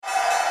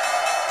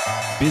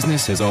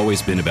Business has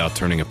always been about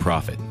turning a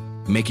profit,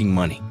 making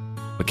money.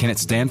 But can it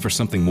stand for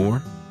something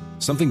more?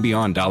 Something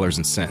beyond dollars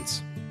and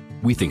cents?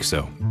 We think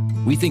so.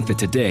 We think that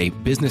today,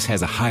 business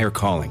has a higher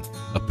calling,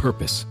 a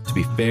purpose to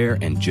be fair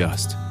and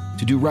just,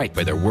 to do right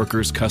by their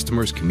workers,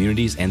 customers,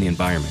 communities, and the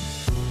environment.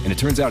 And it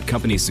turns out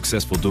companies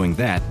successful doing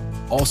that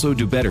also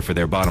do better for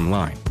their bottom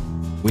line.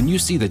 When you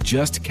see the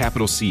Just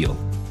Capital seal,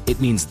 it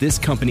means this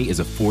company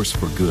is a force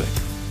for good.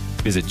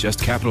 Visit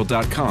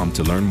justcapital.com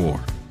to learn more.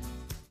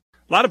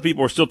 A lot of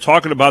people are still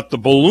talking about the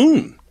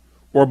balloon,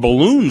 or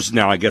balloons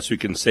now, I guess we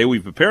can say.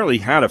 We've apparently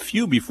had a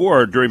few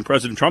before during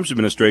President Trump's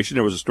administration.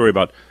 There was a story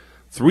about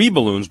 3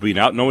 balloons being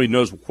out. Nobody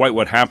knows quite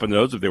what happened to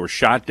those, if they were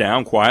shot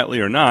down quietly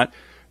or not.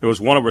 There was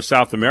one over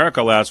South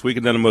America last week,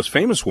 and then the most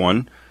famous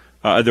one,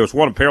 there was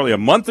one apparently a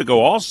month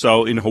ago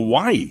also in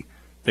Hawaii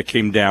that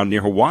came down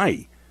near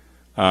Hawaii.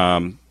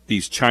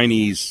 These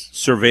Chinese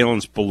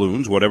surveillance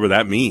balloons, whatever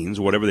that means,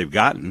 whatever they've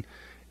gotten.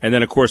 And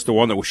then, of course, the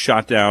one that was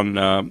shot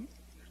down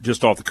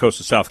just off the coast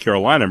of South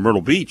Carolina, Myrtle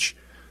Beach,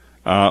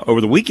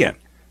 over the weekend.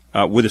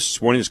 With us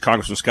this morning is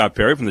Congressman Scott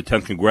Perry from the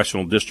 10th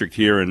Congressional District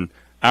here in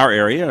our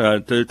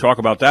area to talk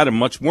about that and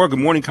much more. Good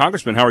morning,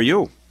 Congressman. How are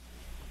you?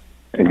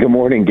 And good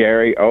morning,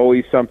 Gary.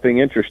 Always something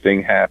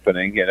interesting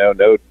happening.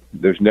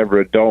 There's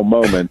never a dull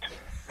moment.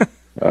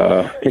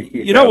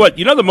 You know what?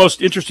 You know the most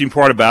interesting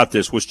part about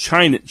this was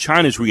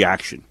China's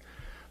reaction.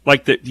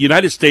 Like the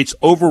United States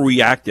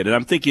overreacted. And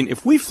I'm thinking,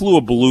 if we flew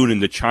a balloon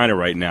into China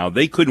right now,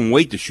 they couldn't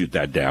wait to shoot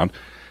that down.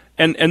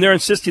 And they're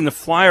insisting the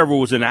flyover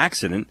was an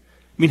accident.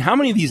 I mean, how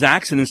many of these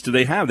accidents do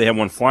they have? They had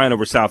one flying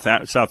over South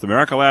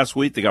America last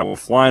week. They got one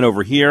flying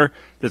over here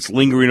that's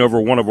lingering over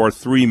one of our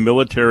 3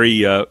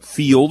 military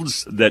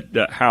fields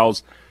that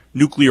house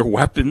nuclear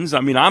weapons.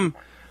 I mean,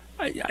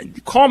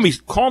 call me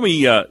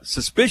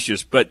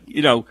suspicious, but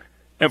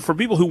and for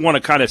people who want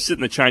to kind of sit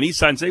in the Chinese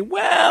side and say,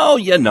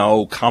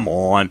 well, come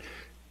on.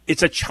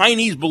 It's a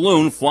Chinese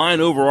balloon flying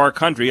over our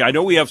country. I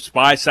know we have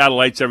spy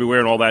satellites everywhere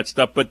and all that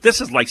stuff, but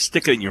this is like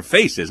sticking it in your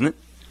face, isn't it?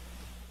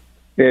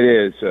 It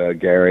is,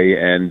 Gary,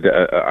 and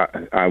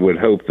I would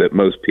hope that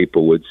most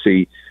people would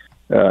see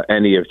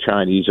any of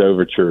Chinese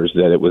overtures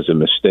that it was a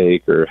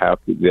mistake or how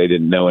they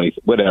didn't know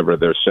anything. Whatever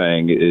they're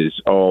saying is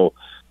all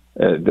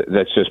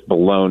that's just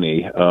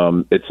baloney.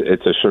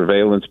 It's a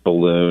surveillance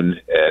balloon,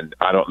 and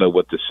I don't know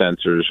what the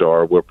sensors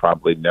are. We're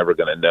probably never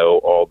going to know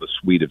all the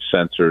suite of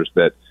sensors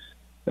that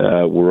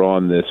were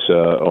on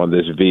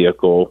this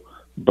vehicle.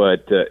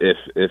 But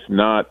if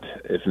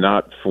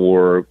not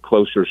for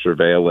closer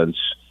surveillance,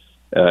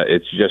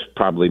 it's just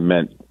probably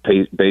meant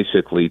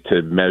basically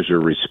to measure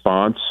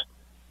response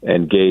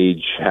and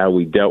gauge how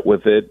we dealt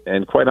with it,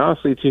 and quite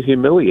honestly, to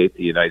humiliate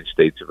the United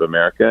States of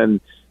America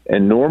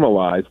and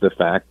normalize the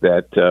fact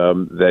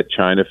that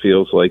China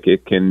feels like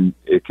it can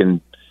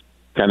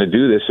kind of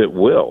do this at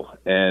will,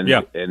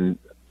 and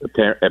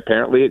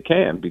apparently it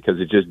can, because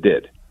it just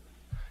did.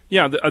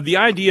 Yeah, the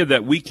idea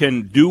that we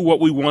can do what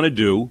we want to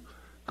do,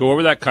 go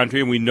over that country,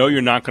 and we know you're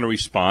not going to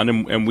respond,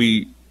 and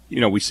we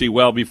see,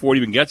 well, before it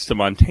even gets to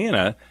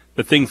Montana,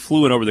 the thing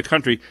flew in over the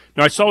country.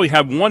 Now, I saw we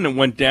had one that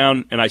went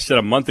down, and I said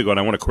a month ago,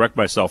 and I want to correct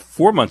myself,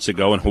 4 months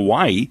ago in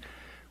Hawaii.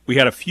 We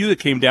had a few that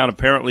came down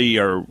apparently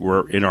or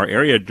were in our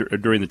area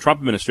during the Trump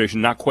administration.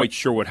 Not quite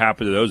sure what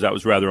happened to those. That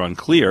was rather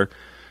unclear.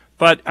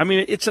 But, I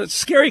mean, it's a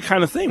scary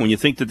kind of thing when you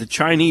think that the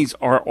Chinese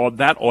are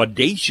that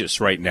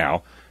audacious right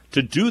now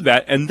to do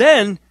that, and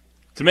then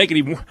to make it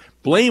even more,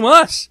 blame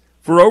us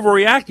for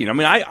overreacting. I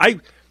mean,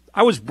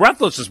 I was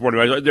breathless this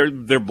morning.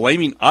 They're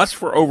blaming us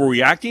for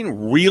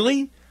overreacting?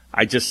 Really?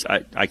 I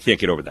can't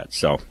get over that.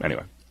 So,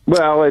 anyway.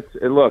 Well,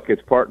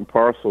 it's part and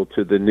parcel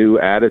to the new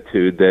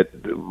attitude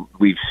that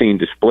we've seen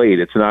displayed.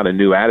 It's not a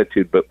new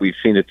attitude, but we've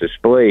seen it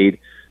displayed,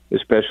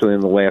 especially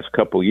in the last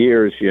couple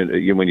years.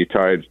 When you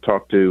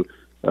talk to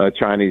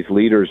Chinese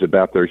leaders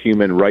about their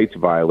human rights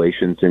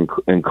violations,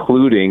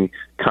 including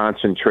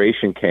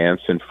concentration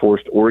camps and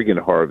forced organ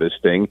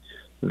harvesting,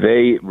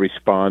 they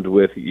respond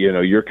with,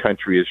 your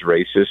country is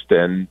racist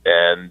and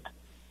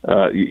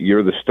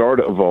you're the start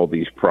of all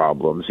these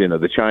problems.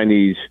 The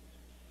Chinese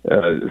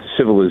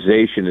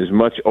civilization is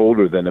much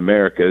older than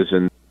America's,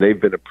 and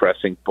they've been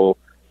oppressing for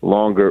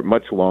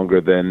much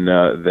longer than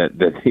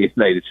the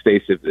United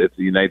States, if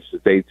the United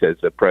States has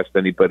oppressed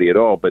anybody at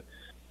all. But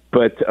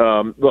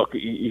look,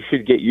 you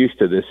should get used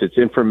to this. It's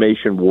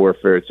information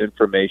warfare. It's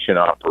information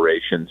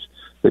operations.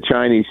 The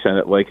Chinese sent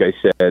it, like I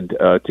said,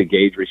 to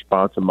gauge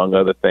response, among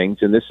other things.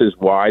 And this is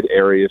wide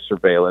area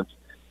surveillance.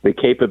 The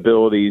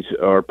capabilities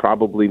are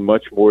probably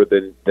much more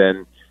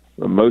than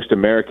most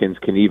Americans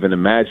can even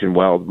imagine.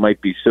 While it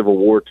might be Civil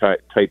War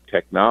type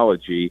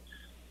technology,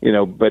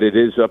 but it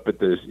is up at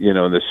the in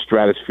the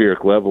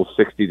stratospheric level,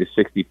 60 to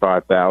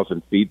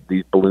 65,000 feet.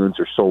 These balloons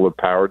are solar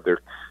powered.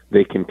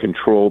 They can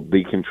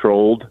be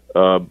controlled.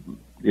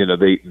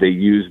 They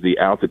use the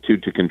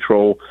altitude to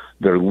control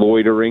their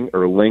loitering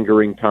or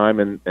lingering time,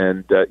 and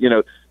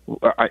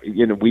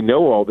we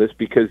know all this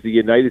because the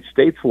United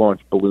States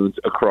launched balloons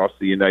across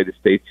the United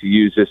States to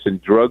use this in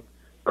drug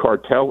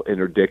cartel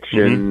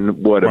interdiction,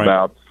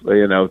 about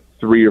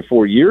 3 or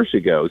 4 years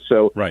ago.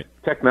 So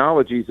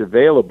technology is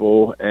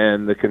available,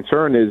 and the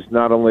concern is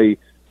not only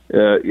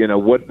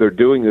what they're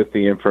doing with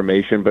the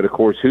information, but of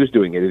course who's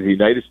doing it. Is the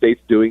United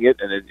States doing it,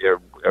 and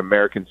are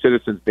American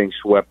citizens being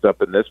swept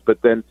up in this?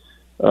 But then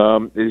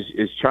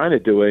is China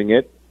doing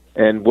it,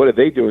 and what are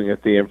they doing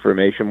with the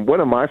information? One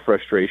of my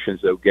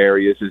frustrations, though,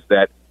 Gary, is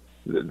that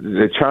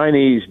the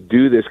Chinese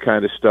do this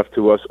kind of stuff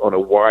to us on a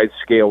wide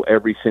scale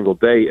every single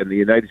day, and the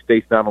United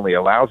States not only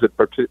allows it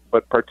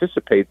but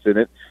participates in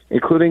it,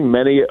 including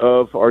many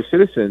of our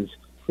citizens.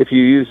 If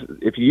you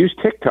use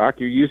TikTok,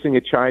 you're using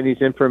a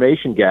Chinese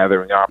information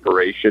gathering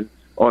operation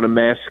on a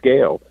mass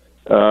scale.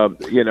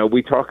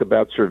 We talk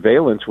about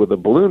surveillance with a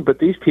balloon, but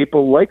these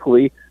people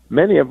likely,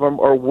 many of them,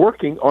 are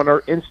working on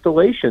our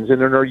installations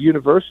and in our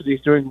universities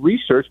doing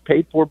research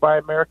paid for by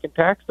American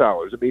tax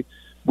dollars. I mean,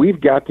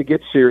 we've got to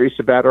get serious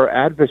about our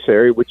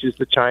adversary, which is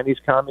the Chinese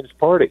Communist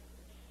Party.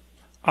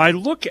 I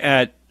look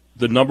at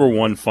the number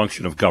one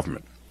function of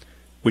government,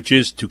 which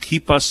is to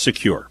keep us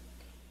secure,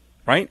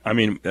 right? I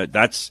mean,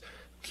 that's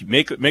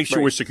make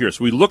sure we're secure.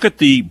 So we look at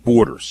the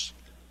borders,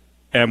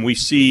 and we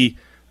see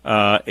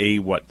a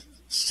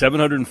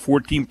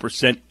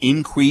 714%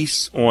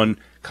 increase on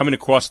coming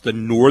across the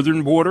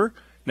northern border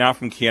now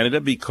from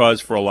Canada,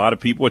 because for a lot of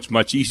people it's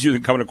much easier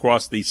than coming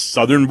across the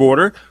southern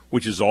border,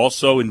 which is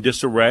also in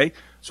disarray.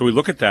 So we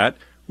look at that.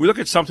 We look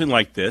at something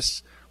like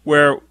this,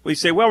 where we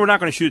say, well, we're not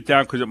going to shoot it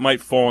down because it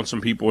might fall on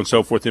some people and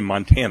so forth in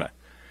Montana.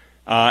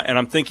 And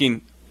I'm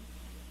thinking,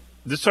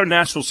 this is our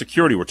national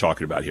security we're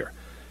talking about here.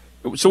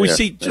 So we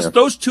see just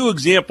those two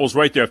examples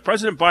right there. If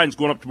President Biden's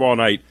going up tomorrow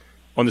night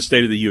on the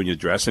State of the Union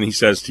address, and he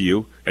says to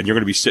you, and you're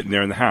going to be sitting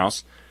there in the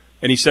House,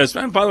 and he says,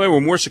 by the way, we're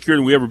more secure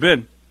than we've ever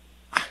been.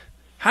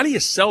 How do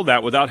you sell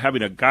that without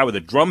having a guy with a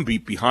drum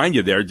beat behind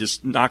you there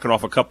just knocking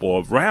off a couple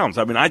of rounds?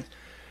 I mean,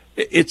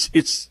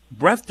 it's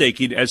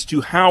breathtaking as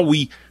to how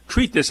we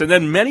treat this. And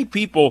then many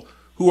people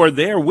who are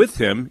there with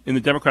him in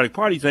the Democratic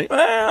Party say,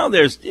 well,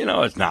 there's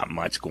not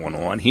much going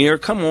on here.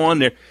 Come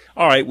on,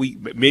 all right,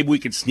 maybe we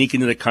could sneak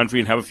into the country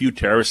and have a few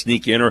terrorists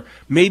sneak in, or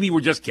maybe we're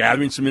just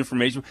gathering some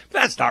information.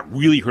 But that's not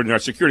really hurting our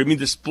security. I mean,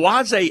 this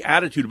blasé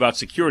attitude about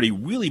security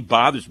really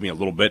bothers me a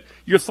little bit.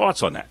 Your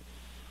thoughts on that?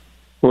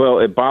 Well,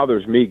 it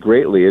bothers me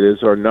greatly. It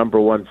is our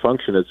number one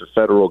function as a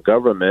federal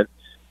government,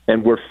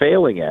 and we're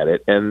failing at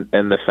it. And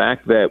the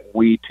fact that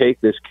we take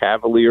this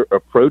cavalier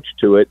approach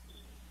to it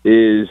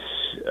is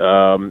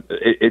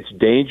it's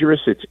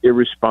dangerous, it's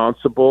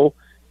irresponsible,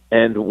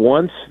 and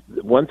once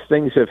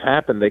things have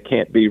happened, they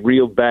can't be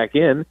reeled back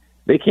in.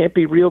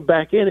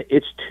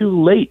 It's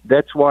too late.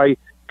 That's why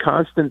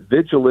constant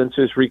vigilance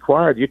is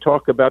required. You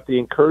talk about the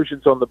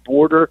incursions on the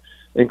border,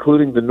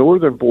 including the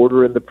northern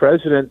border, and the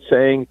president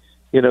saying,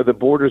 the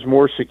border's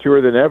more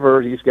secure than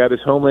ever. He's got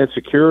his Homeland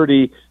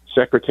Security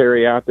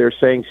secretary out there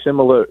saying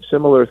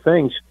similar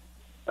things.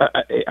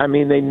 I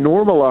mean, they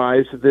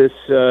normalize this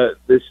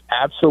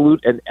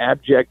absolute and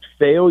abject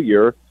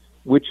failure,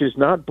 which is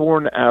not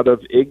born out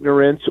of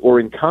ignorance or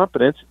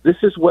incompetence. This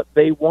is what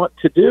they want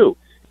to do.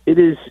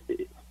 It's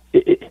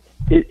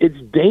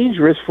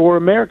dangerous for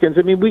Americans.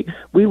 I mean,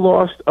 we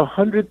lost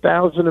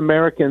 100,000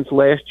 Americans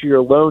last year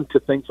alone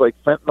to things like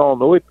fentanyl and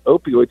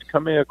opioids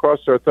coming across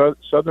our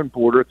southern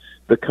border,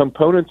 the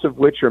components of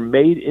which are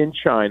made in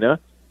China,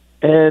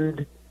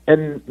 and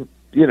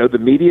the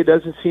media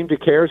doesn't seem to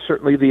care.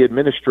 Certainly the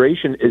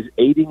administration is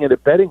aiding and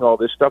abetting all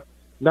this stuff.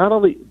 Not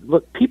only,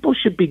 look, people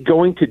should be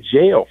going to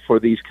jail for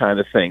these kind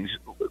of things,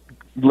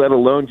 let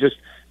alone just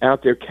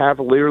out there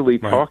cavalierly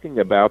talking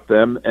about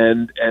them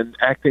and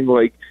acting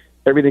like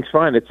everything's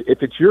fine. If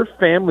it's your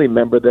family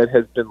member that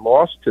has been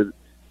lost to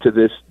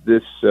this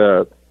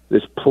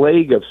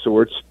plague of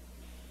sorts,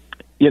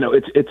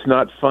 it's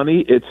not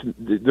funny.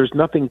 There's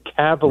nothing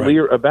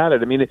cavalier about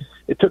it. I mean,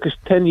 it took us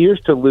 10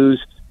 years to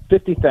lose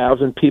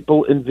 50,000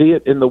 people in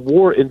the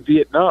war in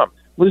Vietnam.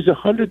 Lose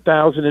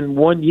 100,000 in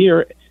 1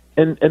 year,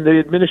 and the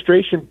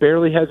administration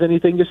barely has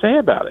anything to say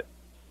about it.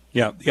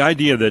 Yeah, the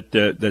idea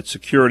that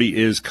security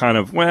is kind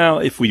of, well,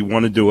 if we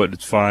want to do it,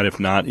 it's fine. If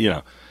not,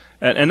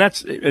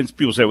 and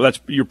people say, well,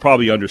 you're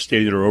probably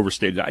understated or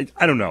overstated.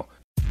 I don't know.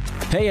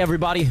 Hey,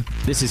 everybody.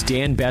 This is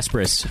Dan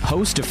Bespris,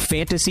 host of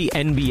Fantasy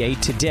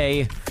NBA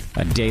Today,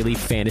 a daily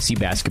fantasy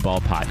basketball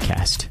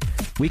podcast.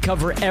 We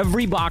cover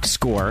every box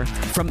score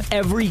from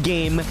every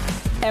game,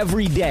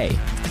 every day.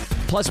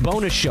 Plus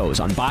bonus shows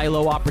on buy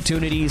low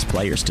opportunities,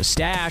 players to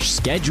stash,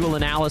 schedule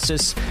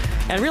analysis,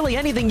 and really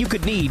anything you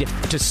could need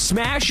to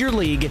smash your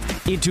league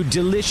into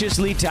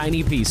deliciously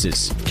tiny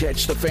pieces.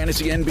 Catch the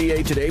Fantasy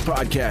NBA Today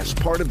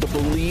podcast, part of the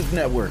Believe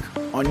Network,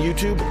 on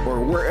YouTube or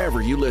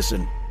wherever you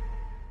listen.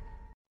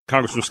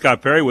 Congressman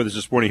Scott Perry with us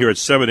this morning here at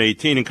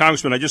 7:18. And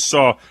Congressman, I just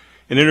saw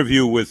an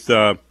interview with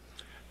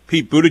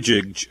Pete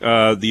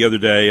Buttigieg the other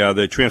day,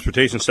 the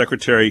transportation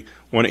secretary,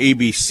 on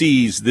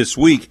ABC's This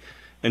Week.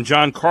 And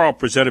John Carl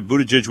presented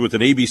Buttigieg with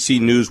an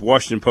ABC News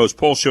Washington Post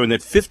poll showing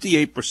that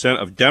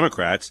 58% of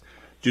Democrats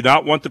do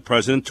not want the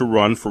president to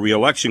run for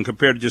re-election,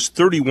 compared to just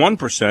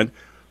 31%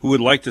 who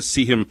would like to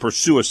see him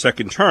pursue a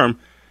second term.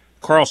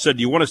 Carl said,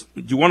 do you want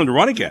him to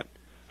run again?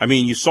 I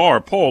mean, you saw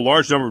our poll. A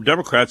large number of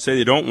Democrats say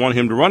they don't want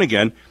him to run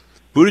again.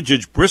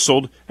 Buttigieg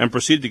bristled and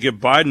proceeded to give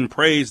Biden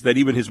praise that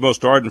even his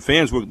most ardent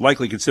fans would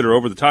likely consider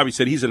over the top. He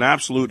said he's an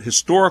absolute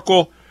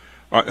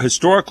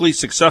historically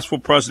successful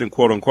president,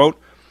 quote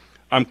unquote.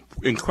 I'm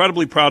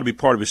incredibly proud to be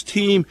part of his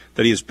team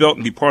that he has built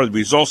and be part of the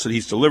results that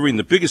he's delivering.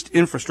 The biggest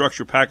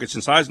infrastructure package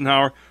since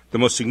Eisenhower, the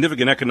most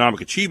significant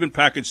economic achievement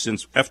package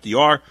since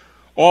FDR,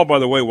 all, by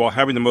the way, while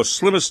having the most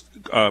slimmest,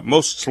 I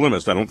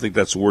don't think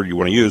that's the word you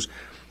want to use,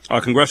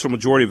 congressional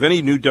majority of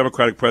any new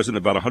Democratic president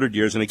in about 100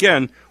 years. And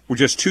again, we're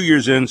just 2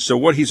 years in, so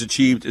what he's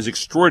achieved is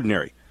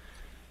extraordinary.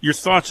 Your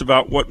thoughts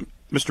about what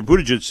Mr.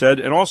 Buttigieg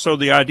said, and also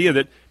the idea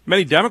that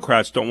many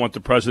Democrats don't want the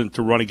president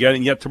to run again,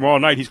 and yet tomorrow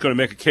night he's going to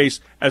make a case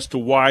as to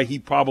why he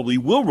probably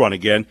will run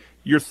again.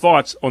 Your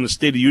thoughts on the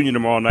State of the Union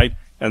tomorrow night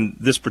and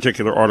this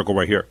particular article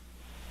right here.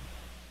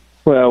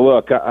 Well,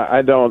 look,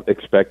 I don't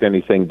expect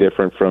anything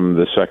different from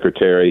the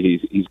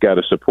secretary. He's got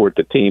to support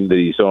the team that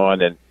he's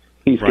on, and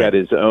he's got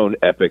his own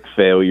epic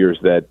failures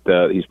that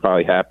he's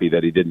probably happy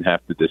that he didn't have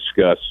to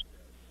discuss,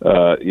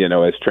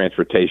 as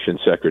transportation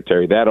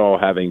secretary. That all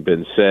having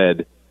been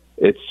said,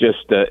 it's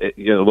just,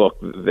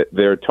 look,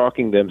 they're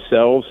talking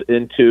themselves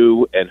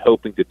into and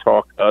hoping to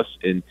talk us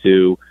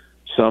into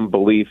some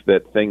belief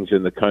that things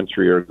in the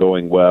country are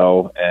going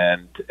well,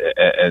 and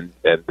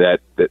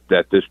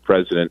that this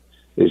president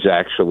is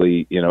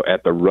actually,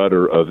 at the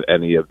rudder of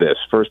any of this.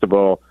 First of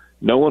all,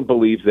 no one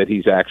believes that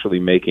he's actually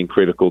making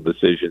critical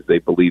decisions. They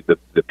believe that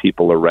the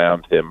people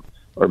around him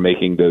are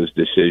making those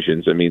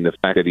decisions. I mean, the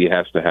fact that he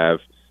has to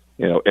have,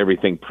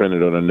 everything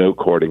printed on a note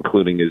card,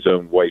 including his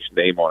own wife's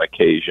name on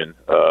occasion,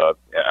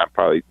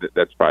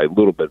 that's probably a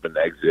little bit of an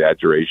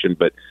exaggeration,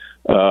 but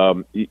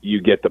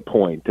you get the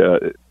point.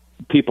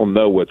 People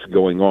know what's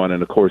going on,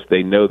 and of course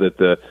they know that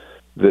the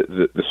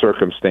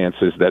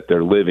circumstances that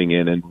they're living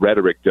in, and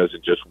rhetoric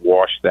doesn't just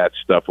wash that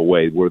stuff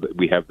away.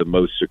 We have the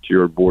most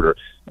secure border.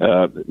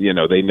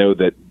 They know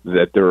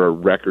that there are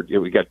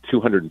we got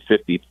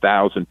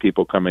 250,000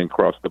 people coming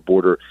across the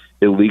border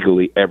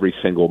illegally every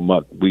single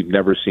month. We've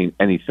never seen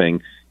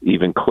anything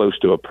even close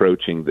to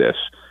approaching this.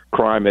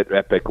 Crime at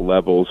epic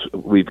levels.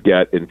 We've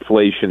got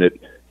inflation at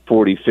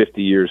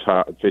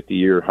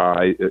 50-year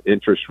high.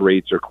 Interest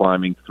rates are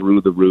climbing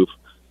through the roof.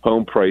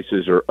 Home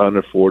prices are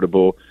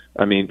unaffordable.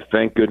 I mean,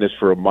 thank goodness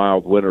for a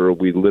mild winter.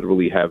 We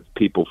literally have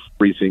people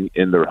freezing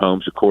in their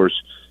homes. Of course,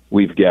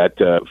 we've got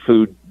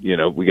food.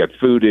 We got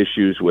food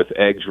issues with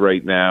eggs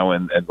right now,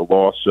 and the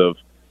loss of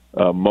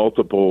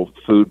multiple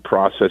food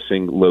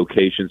processing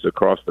locations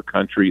across the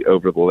country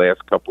over the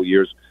last couple of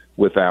years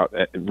without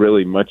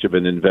really much of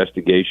an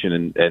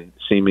investigation and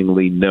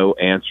seemingly no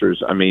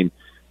answers. I mean,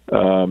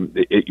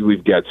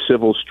 we've got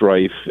civil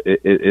strife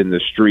in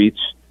the streets.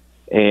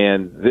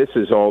 And this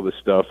is all the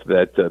stuff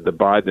that the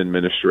Biden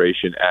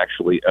administration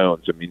actually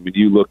owns. I mean, when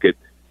you look at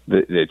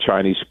the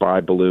Chinese spy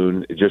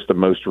balloon, just the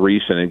most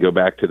recent, and go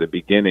back to the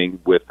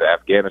beginning with the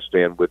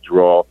Afghanistan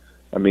withdrawal,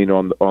 I mean,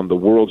 on the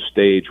world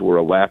stage, we're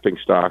a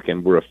laughingstock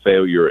and we're a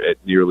failure at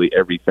nearly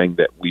everything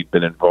that we've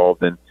been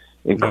involved in,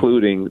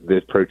 including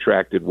the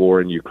protracted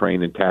war in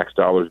Ukraine and tax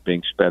dollars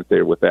being spent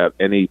there without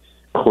any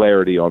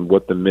clarity on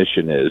what the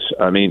mission is.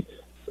 I mean,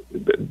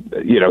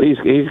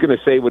 he's going to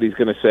say what he's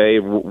going to say.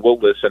 We'll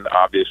listen.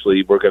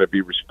 Obviously, we're going to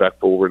be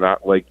respectful. We're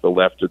not like the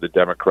left or the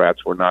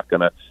Democrats. We're not going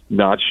to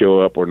not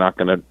show up. We're not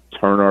going to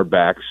turn our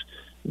backs.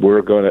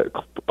 We're going to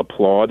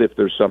applaud if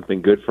there's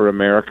something good for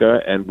America,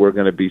 and we're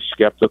going to be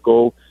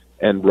skeptical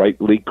and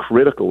rightly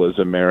critical as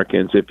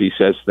Americans if he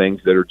says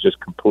things that are just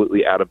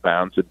completely out of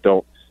bounds and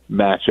don't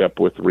match up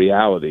with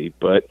reality.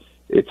 But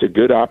it's a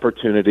good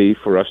opportunity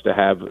for us to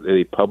have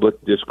a public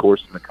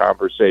discourse and a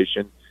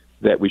conversation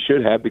that we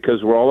should have,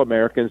 because we're all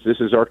Americans. This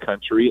is our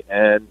country,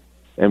 and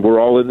we're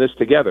all in this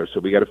together. So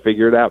we got to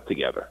figure it out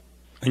together.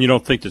 And you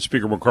don't think that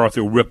Speaker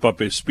McCarthy will rip up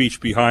his speech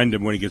behind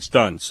him when he gets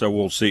done? So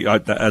we'll see,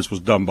 as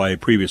was done by a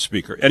previous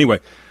speaker. Anyway,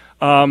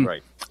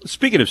 right.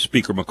 Speaking of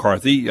Speaker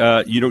McCarthy,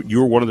 you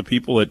were one of the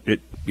people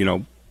that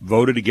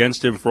voted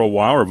against him for a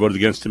while, or voted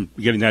against him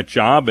getting that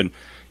job, and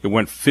it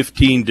went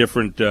 15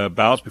 different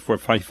ballots before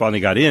he finally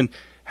got in.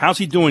 How's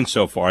he doing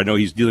so far? I know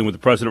he's dealing with the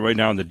president right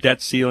now on the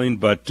debt ceiling,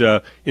 but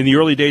in the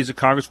early days of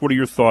Congress, what are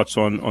your thoughts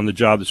on the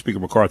job that Speaker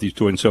McCarthy is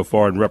doing so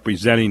far in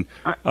representing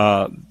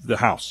the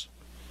House?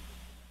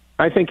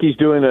 I think he's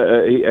doing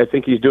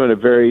he's doing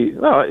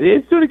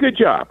a good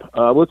job.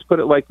 Let's put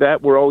it like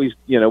that. We're always,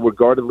 we're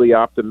guardedly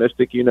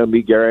optimistic. You know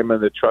me, Gary, I'm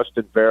in the trust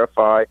and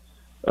verify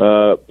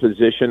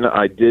position.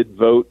 I did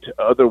vote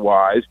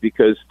otherwise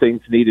because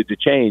things needed to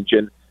change,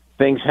 and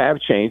things have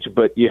changed,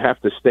 but you have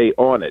to stay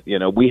on it.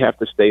 We have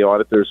to stay on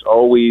it. There's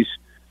always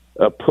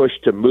a push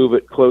to move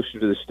it closer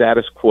to the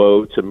status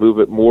quo, to move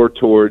it more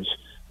towards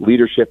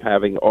leadership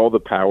having all the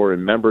power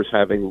and members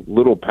having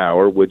little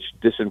power, which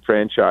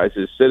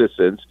disenfranchises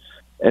citizens.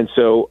 And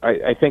so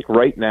I think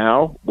right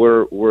now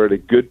we're at a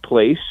good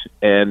place,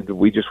 and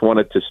we just want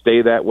it to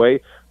stay that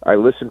way. I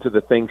listen to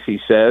the things he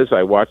says.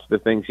 I watch the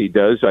things he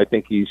does. I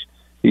think he's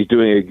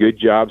doing a good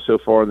job so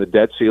far on the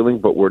debt ceiling,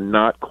 but we're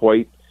not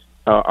quite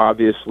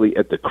obviously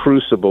at the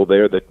crucible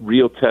there. The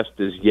real test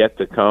is yet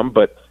to come,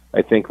 but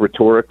I think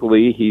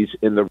rhetorically he's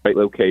in the right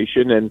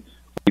location, and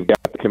we've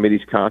got the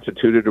committees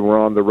constituted, and we're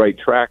on the right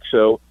track.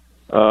 So,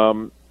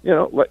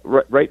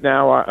 right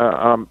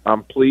now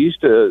I'm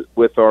pleased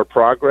with our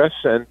progress,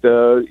 and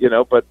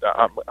but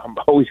I'm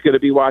always going to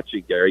be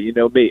watching, Gary. You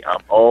know me.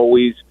 I'm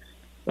always.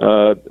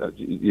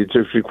 It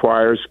just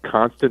requires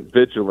constant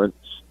vigilance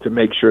to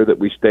make sure that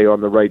we stay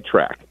on the right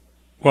track.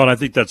 Well, and I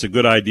think that's a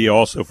good idea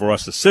also for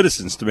us as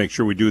citizens to make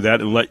sure we do that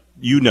and let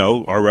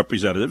our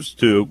representatives,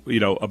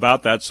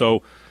 about that,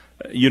 so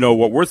you know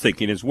what we're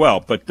thinking as well.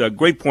 But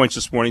great points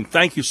this morning.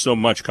 Thank you so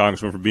much,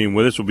 Congressman, for being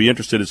with us. We'll be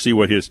interested to see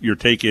what your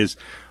take is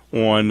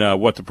on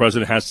what the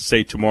president has to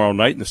say tomorrow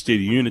night in the State of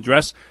the Union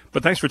address.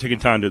 But thanks for taking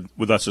time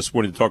with us this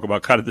morning to talk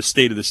about kind of the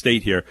state of the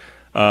state here,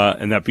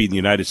 and that being the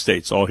United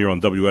States, all here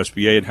on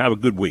WSBA. And have a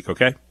good week,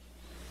 okay?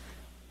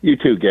 You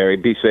too, Gary.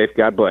 Be safe.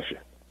 God bless you.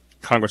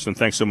 Congressman,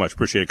 thanks so much.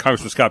 Appreciate it.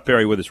 Congressman Scott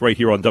Perry with us right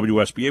here on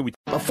WSBA.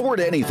 Afford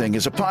Anything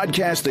is a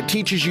podcast that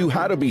teaches you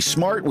how to be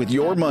smart with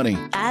your money.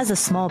 As a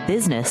small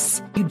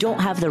business, you don't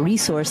have the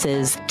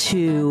resources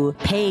to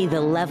pay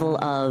the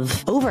level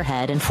of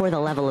overhead and for the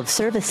level of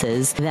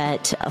services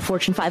that a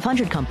Fortune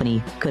 500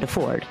 company could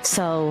afford.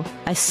 So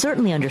I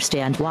certainly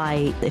understand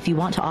why, if you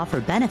want to offer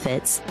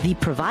benefits, the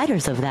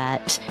providers of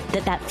that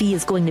fee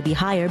is going to be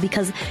higher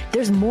because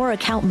there's more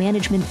account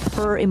management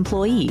per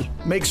employee.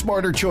 Make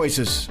smarter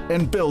choices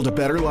and build a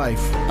better life.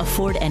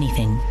 Afford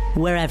Anything,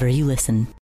 wherever you listen.